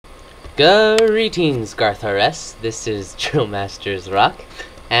Greetings, Garthrs. This is Drillmastersroc,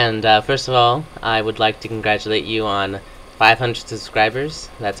 and first of all, I would like to congratulate you on 500 subscribers.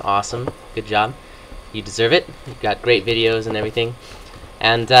 That's awesome. Good job. You deserve it. You've got great videos and everything.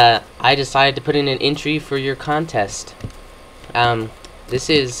 And I decided to put in an entry for your contest. This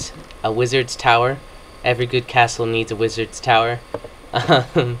is a wizard's tower. Every good castle needs a wizard's tower.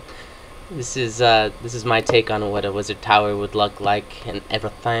 This is my take on what a wizard tower would look like and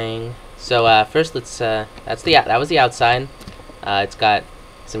everything. So first, let's that was the outside. It's got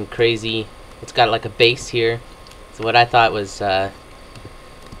some crazy. It's got like a base here. So what I thought was the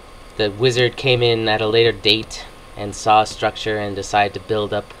wizard came in at a later date and saw a structure and decided to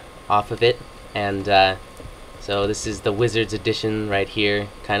build up off of it. And so this is the wizard's edition right here.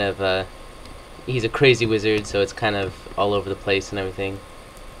 Kind of he's a crazy wizard, so it's kind of all over the place and everything.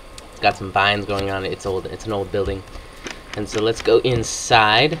 Got some vines going on. It's an old building. And so let's go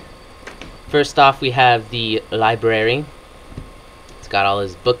inside. First off, we have the library. It's got all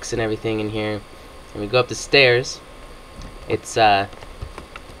his books and everything in here. And we go up the stairs. It's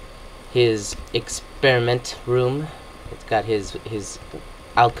his experiment room. It's got his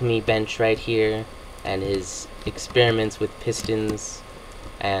alchemy bench right here, and his experiments with pistons,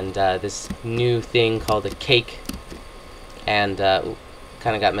 and this new thing called a cake. And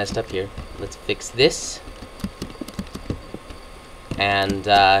kind of got messed up here. Let's fix this. And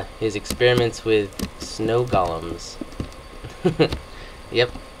his experiments with snow golems.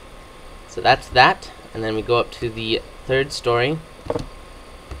 Yep. So that's that. And then we go up to the third story.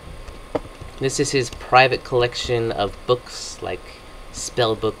 This is his private collection of books, like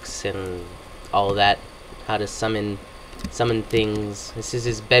spell books and all that. How to summon things. This is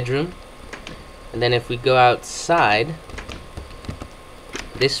his bedroom. And then if we go outside,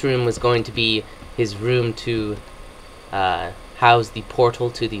 this room was going to be his room to house the portal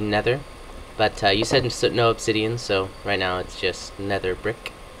to the nether, but you said no obsidian, so right now it's just nether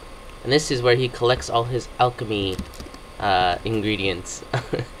brick. And this is where he collects all his alchemy ingredients.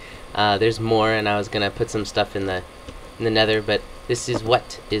 There's more, and I was gonna put some stuff in the nether, but this is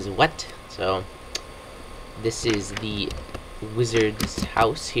what is what. So this is the wizard's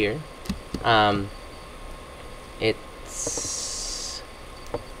house here.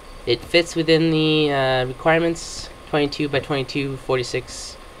 It fits within the requirements, 22 by 22,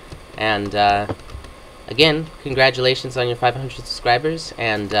 46, and again, congratulations on your 500 subscribers,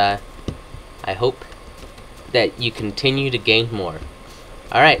 and I hope that you continue to gain more.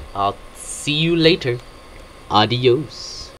 Alright, I'll see you later. Adios.